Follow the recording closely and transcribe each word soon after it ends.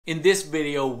In this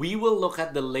video, we will look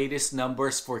at the latest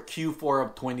numbers for Q4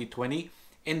 of 2020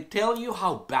 and tell you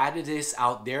how bad it is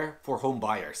out there for home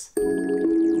buyers.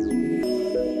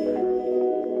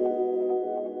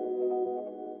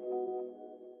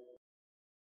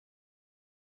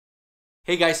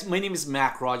 Hey guys, my name is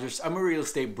Mac Rogers. I'm a real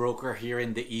estate broker here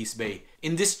in the East Bay.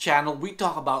 In this channel, we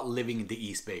talk about living in the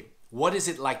East Bay. What is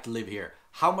it like to live here?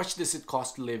 How much does it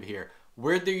cost to live here?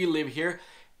 Where do you live here?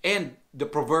 And the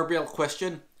proverbial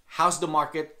question, how's the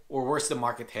market or where's the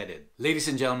market headed? Ladies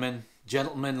and gentlemen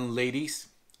and ladies,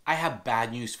 I have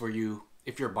bad news for you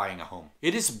if you're buying a home.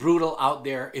 It is brutal out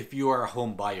there if you are a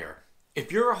home buyer. If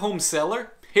you're a home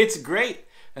seller, it's great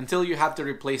until you have to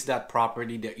replace that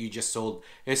property that you just sold,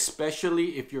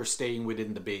 especially if you're staying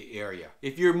within the Bay Area.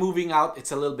 If you're moving out,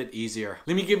 it's a little bit easier.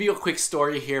 Let me give you a quick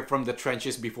story here from the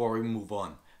trenches before we move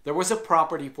on. There was a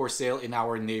property for sale in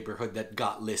our neighborhood that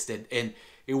got listed, and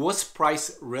it was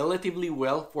priced relatively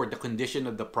well for the condition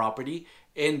of the property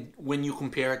and when you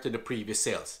compare it to the previous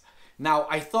sales. Now,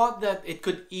 I thought that it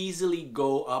could easily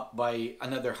go up by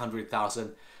another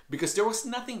 100,000 because there was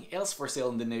nothing else for sale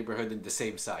in the neighborhood in the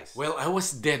same size. Well, I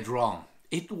was dead wrong.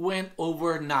 It went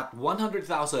over not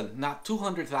 100,000, not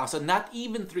 200,000, not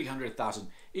even 300,000.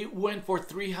 It went for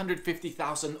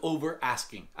 350,000 over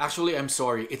asking. Actually, I'm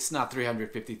sorry, it's not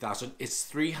 350,000. It's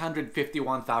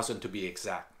 351,000 to be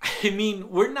exact. I mean,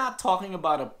 we're not talking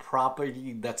about a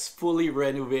property that's fully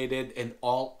renovated and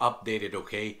all updated,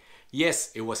 okay?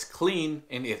 Yes, it was clean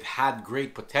and it had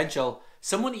great potential.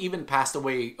 Someone even passed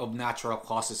away of natural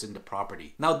causes in the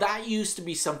property. Now that used to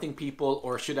be something people,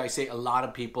 or should I say a lot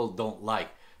of people, don't like.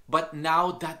 But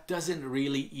now that doesn't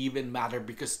really even matter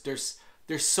because there's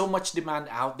so much demand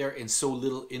out there and so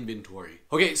little inventory.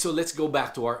 Okay, so let's go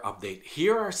back to our update.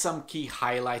 Here are some key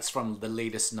highlights from the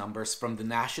latest numbers from the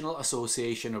National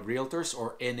Association of Realtors,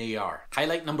 or NAR.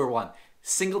 Highlight number 1.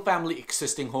 Single-family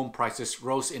existing home prices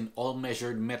rose in all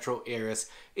measured metro areas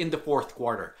in the fourth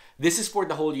quarter. This is for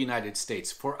the whole United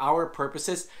States. For our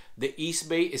purposes, the East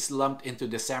Bay is lumped into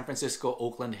the San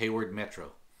Francisco-Oakland-Hayward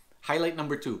metro. Highlight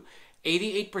number 2.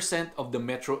 88% of the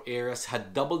metro areas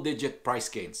had double-digit price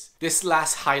gains. This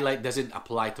last highlight doesn't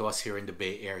apply to us here in the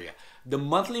Bay Area. The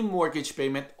monthly mortgage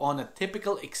payment on a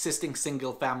typical existing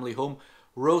single-family home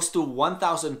rose to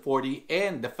 $1,040,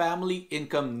 and the family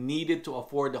income needed to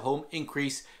afford the home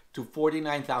increased to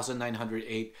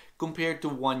 $49,908 compared to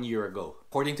 1 year ago.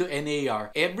 According to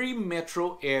NAR, every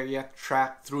metro area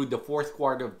tracked through the fourth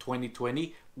quarter of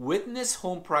 2020 witnessed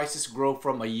home prices grow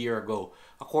from a year ago,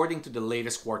 according to the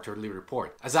latest quarterly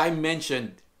report. As I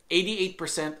mentioned,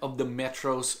 88% of the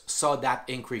metros saw that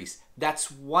increase.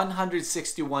 That's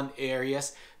 161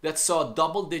 areas that saw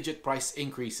double-digit price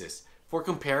increases. For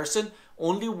comparison,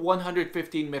 only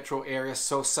 115 metro areas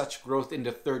saw such growth in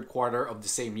the third quarter of the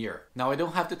same year. Now, I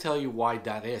don't have to tell you why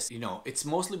that is. It's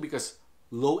mostly because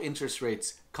low interest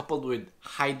rates coupled with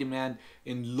high demand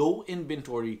and low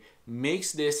inventory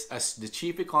makes this, as the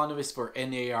chief economist for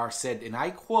NAR said, and I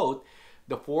quote,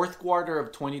 "The fourth quarter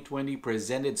of 2020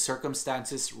 presented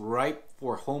circumstances ripe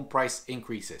for home price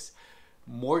increases.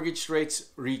 Mortgage rates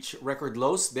reach record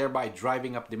lows, thereby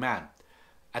driving up demand.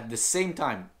 At the same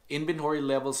time, inventory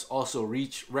levels also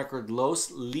reach record lows,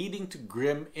 leading to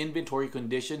grim inventory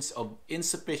conditions of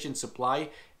insufficient supply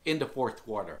in the fourth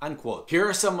quarter." Unquote. Here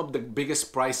are some of the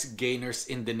biggest price gainers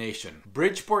in the nation.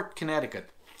 Bridgeport,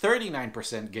 Connecticut,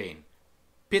 39% gain.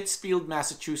 Pittsfield,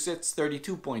 Massachusetts,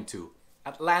 32.2%.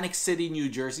 Atlantic City, New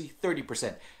Jersey,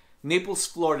 30%. Naples,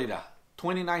 Florida,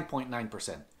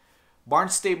 29.9%.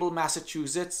 Barnstable,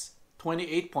 Massachusetts,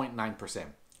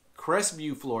 28.9%.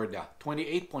 Crestview, Florida,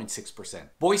 28.6%.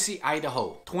 Boise,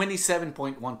 Idaho,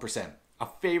 27.1%. A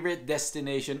favorite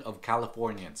destination of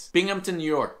Californians. Binghamton, New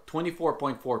York,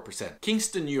 24.4%.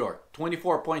 Kingston, New York,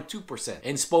 24.2%.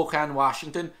 And Spokane,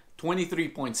 Washington,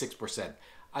 23.6%.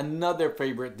 Another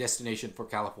favorite destination for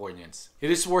Californians. It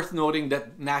is worth noting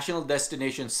that national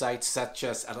destination sites such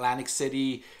as Atlantic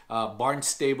City,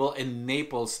 Barnstable, and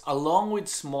Naples, along with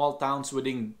small towns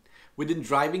within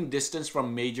driving distance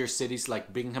from major cities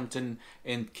like Binghamton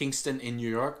and Kingston in New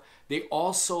York, they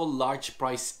also large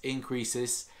price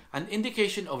increases, an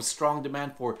indication of strong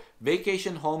demand for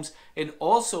vacation homes and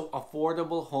also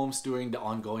affordable homes during the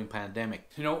ongoing pandemic.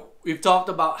 We've talked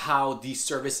about how the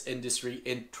service industry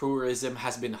and tourism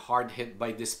has been hard hit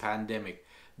by this pandemic.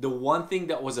 The one thing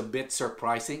that was a bit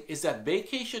surprising is that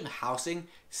vacation housing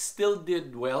still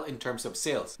did well in terms of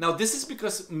sales. Now, this is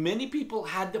because many people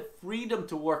had the freedom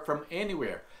to work from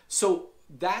anywhere. So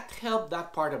that helped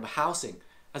that part of housing.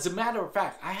 As a matter of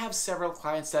fact, I have several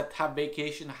clients that have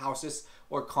vacation houses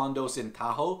or condos in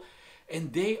Tahoe.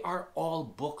 and they are all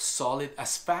booked solid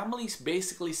as families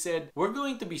basically said, we're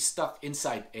going to be stuck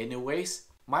inside anyways.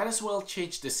 Might as well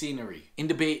change the scenery. In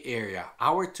the Bay Area,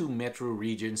 our 2 metro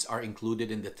regions are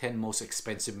included in the 10 most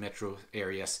expensive metro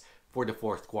areas for the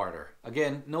fourth quarter.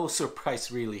 Again, no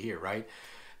surprise really here, right?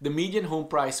 The median home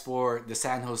price for the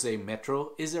San Jose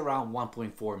Metro is around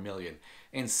 1.4 million.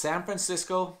 In San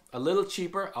Francisco, a little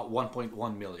cheaper at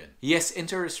 1.1 million. Yes,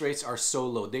 interest rates are so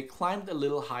low. They climbed a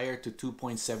little higher to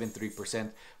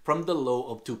 2.73% from the low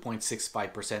of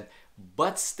 2.65%,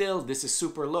 but still this is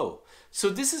super low. So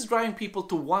this is driving people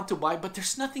to want to buy, but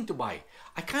there's nothing to buy.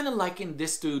 I kind of liken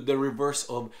this to the reverse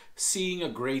of seeing a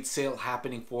great sale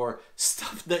happening for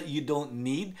stuff that you don't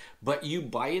need, but you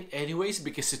buy it anyways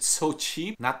because it's so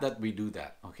cheap. Not that we do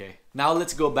that, okay? Now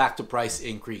let's go back to price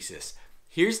increases.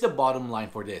 Here's the bottom line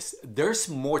for this. There's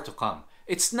more to come.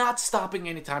 It's not stopping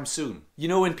anytime soon. You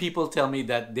know, when people tell me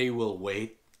that they will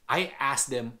wait, I ask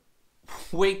them,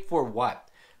 wait for what?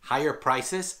 Higher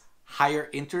prices? Higher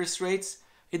interest rates?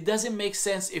 It doesn't make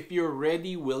sense if you're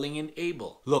ready, willing, and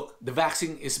able. Look, the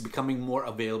vaccine is becoming more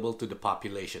available to the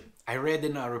population. I read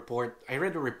a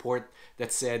report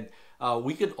that said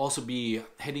we could also be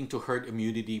heading to herd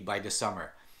immunity by the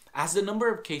summer. As the number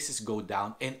of cases go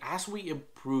down and as we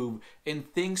improve and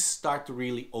things start to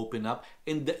really open up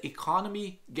and the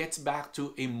economy gets back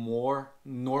to a more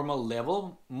normal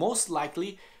level, most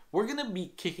likely we're gonna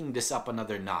be kicking this up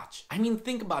another notch. I mean,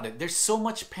 think about it. There's so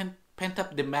much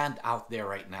pent-up demand out there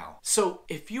right now. So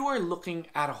if you are looking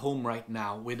at a home right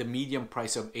now with a median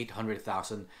price of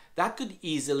 $800,000, that could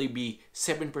easily be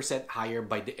 7% higher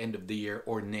by the end of the year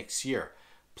or next year.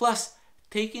 Plus,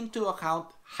 take into account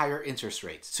higher interest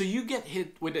rates. So you get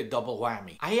hit with a double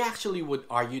whammy. I actually would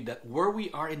argue that where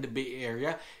we are in the Bay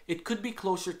Area, it could be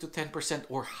closer to 10%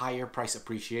 or higher price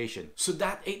appreciation. So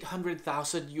that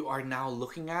 800,000 you are now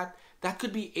looking at, that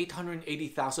could be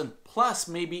 880,000 plus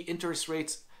maybe interest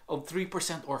rates of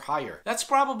 3% or higher. That's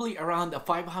probably around a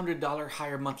 $500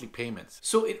 higher monthly payments.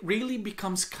 So it really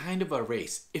becomes kind of a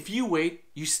race. If you wait,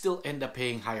 you still end up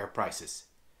paying higher prices.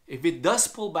 If it does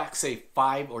pull back, say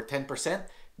 5 or 10%,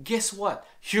 guess what?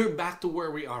 You're back to where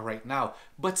we are right now,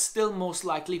 but still most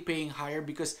likely paying higher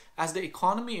because as the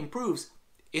economy improves,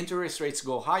 interest rates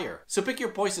go higher. So pick your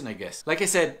poison, I guess. Like I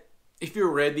said, if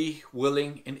you're ready,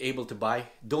 willing, and able to buy,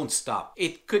 don't stop.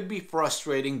 It could be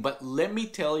frustrating, but let me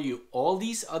tell you, all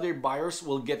these other buyers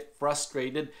will get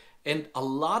frustrated and a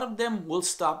lot of them will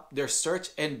stop their search,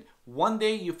 and one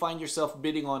day you find yourself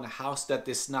bidding on a house that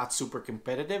is not super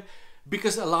competitive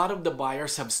because a lot of the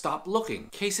buyers have stopped looking.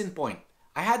 Case in point,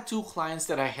 I had 2 clients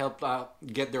that I helped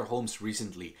get their homes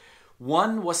recently.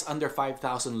 One was under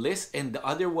 5,000 list and the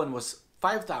other one was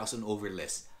 5,000 over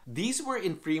list. These were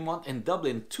in Fremont and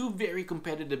Dublin, 2 very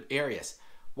competitive areas.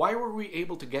 Why were we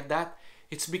able to get that?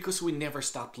 It's because we never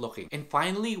stopped looking. And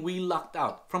finally, we lucked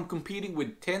out from competing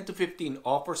with 10 to 15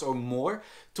 offers or more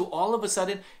to all of a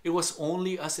sudden, it was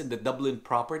only us in the Dublin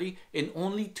property and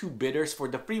only 2 bidders for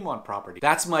the Fremont property.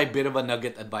 That's my bit of a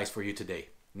nugget advice for you today.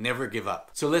 Never give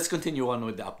up. So let's continue on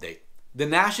with the update. The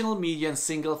national median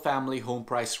single-family home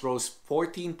price rose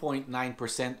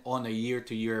 14.9% on a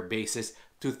year-to-year basis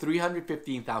to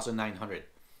 $315,900.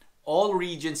 All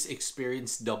regions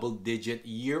experienced double-digit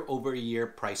year-over-year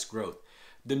price growth.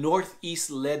 The Northeast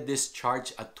led this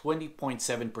charge at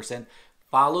 20.7%,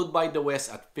 followed by the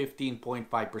West at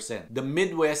 15.5%, the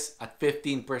Midwest at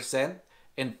 15%,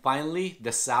 and finally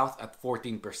the South at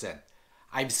 14%.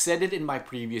 I've said it in my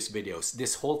previous videos,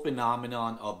 this whole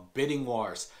phenomenon of bidding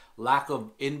wars, lack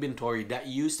of inventory that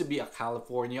used to be a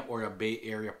California or a Bay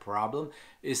Area problem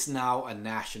is now a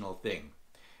national thing.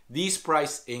 These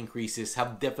price increases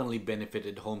have definitely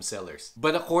benefited home sellers.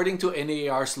 But according to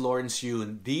NAR's Lawrence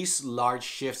Yun, these large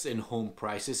shifts in home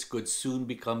prices could soon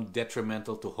become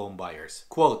detrimental to home buyers.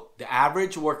 Quote, the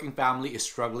average working family is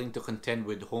struggling to contend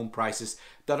with home prices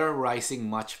that are rising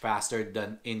much faster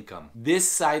than income.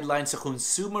 This sidelines a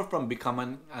consumer from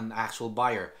becoming an actual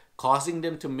buyer, causing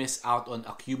them to miss out on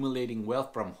accumulating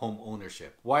wealth from home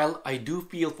ownership. While I do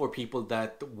feel for people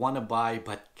that want to buy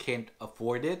but can't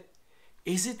afford it,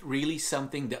 is it really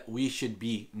something that we should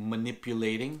be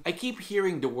manipulating? I keep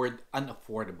hearing the word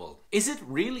unaffordable. Is it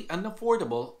really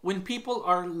unaffordable when people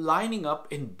are lining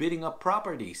up and bidding up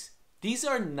properties? These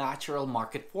are natural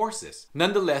market forces.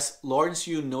 Nonetheless, Lawrence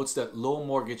Yun notes that low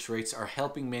mortgage rates are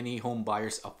helping many home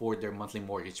buyers afford their monthly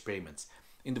mortgage payments.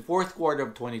 In the fourth quarter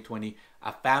of 2020,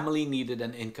 a family needed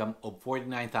an income of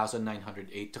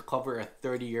 $49,908 to cover a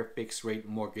 30-year fixed-rate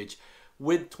mortgage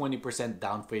with 20%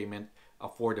 down payment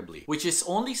affordably, which is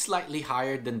only slightly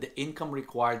higher than the income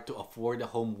required to afford a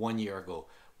home 1 year ago.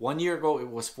 1 year ago, it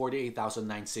was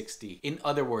 48,960. In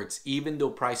other words, even though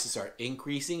prices are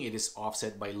increasing, it is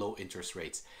offset by low interest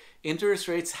rates. Interest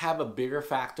rates have a bigger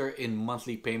factor in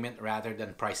monthly payment rather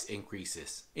than price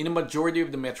increases. In a majority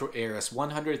of the metro areas,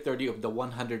 130 of the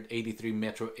 183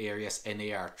 metro areas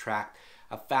NAR tracked,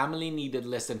 a family needed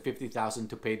less than 50,000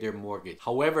 to pay their mortgage.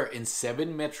 However, in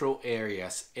 7 metro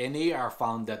areas, NAR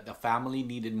found that the family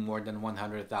needed more than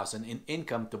 100,000 in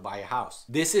income to buy a house.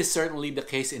 This is certainly the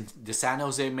case in the San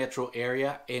Jose metro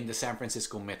area and the San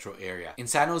Francisco metro area. In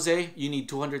San Jose, you need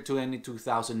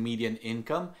 222,000 median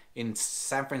income. In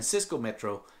San Francisco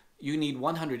metro, you need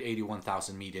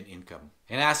 181,000 median income.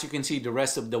 And as you can see, the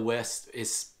rest of the West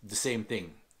is the same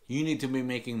thing. You need to be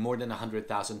making more than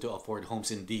 100,000 to afford homes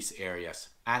in these areas.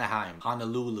 Anaheim,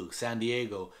 Honolulu, San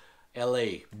Diego,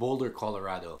 LA, Boulder,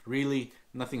 Colorado. Really,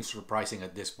 nothing surprising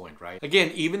at this point, right?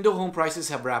 Again, even though home prices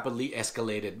have rapidly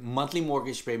escalated, monthly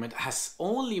mortgage payment has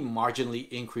only marginally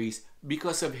increased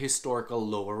because of historical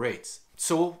lower rates.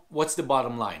 So, what's the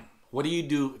bottom line? What do you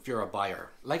do if you're a buyer?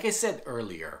 Like I said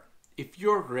earlier, if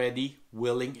you're ready,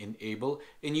 willing, and able,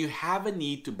 and you have a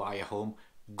need to buy a home,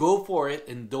 go for it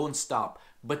and don't stop.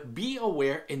 But be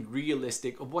aware and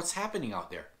realistic of what's happening out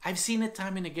there. I've seen it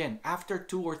time and again. After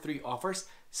 2 or 3 offers,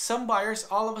 some buyers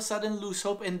all of a sudden lose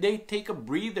hope and they take a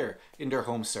breather in their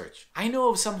home search. I know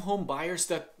of some home buyers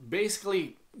that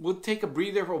basically would take a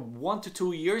breather for 1 to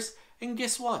 2 years, and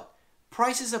guess what?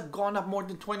 Prices have gone up more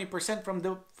than 20% from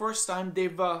the first time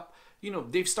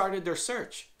they've started their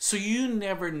search. So you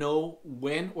never know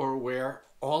when or where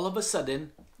all of a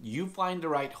sudden you find the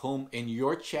right home, and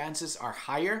your chances are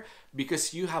higher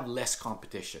because you have less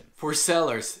competition. For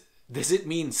sellers, does it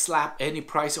mean slap any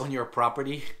price on your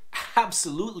property?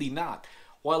 Absolutely not.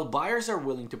 While buyers are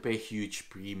willing to pay huge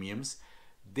premiums,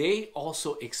 they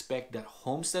also expect that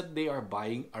homes that they are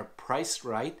buying are priced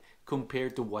right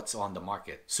compared to what's on the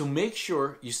market. So make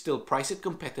sure you still price it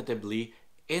competitively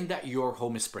and that your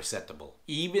home is presentable.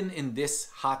 Even in this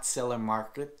hot seller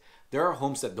market, there are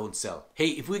homes that don't sell.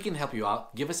 Hey, if we can help you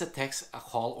out, give us a text, a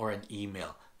call, or an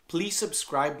email. Please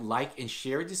subscribe, like, and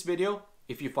share this video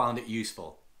if you found it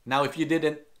useful. Now, if you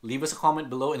didn't, leave us a comment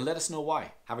below and let us know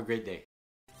why. Have a great day.